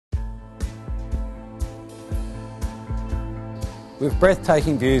With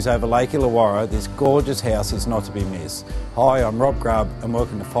breathtaking views over Lake Illawarra, this gorgeous house is not to be missed. Hi, I'm Rob Grubb and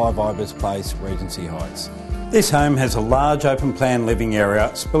welcome to 5 Ibis Place, Regency Heights. This home has a large open plan living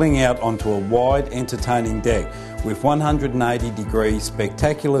area spilling out onto a wide entertaining deck with 180-degree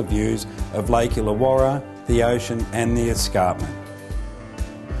spectacular views of Lake Illawarra, the ocean and the escarpment.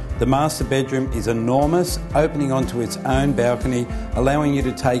 The master bedroom is enormous, opening onto its own balcony, allowing you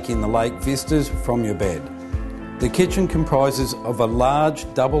to take in the lake vistas from your bed. The kitchen comprises of a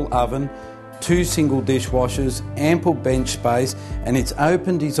large double oven, 2 single dishwashers, ample bench space, and its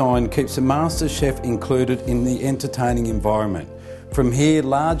open design keeps the master chef included in the entertaining environment. From here,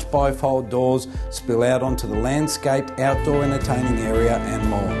 large bifold doors spill out onto the landscaped outdoor entertaining area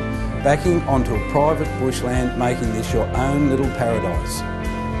and lawn, backing onto a private bushland, making this your own little paradise.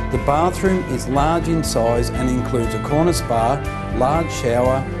 The bathroom is large in size and includes a corner spa, large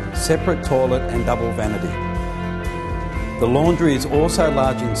shower, separate toilet and double vanity. The laundry is also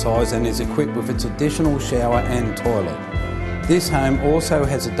large in size and is equipped with its additional shower and toilet. This home also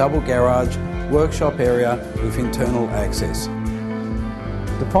has a double garage, workshop area with internal access.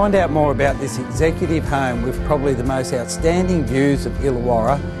 To find out more about this executive home with probably the most outstanding views of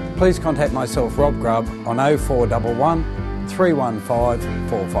Illawarra, please contact myself, Rob Grubb, on 0411 315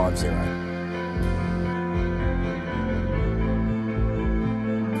 450.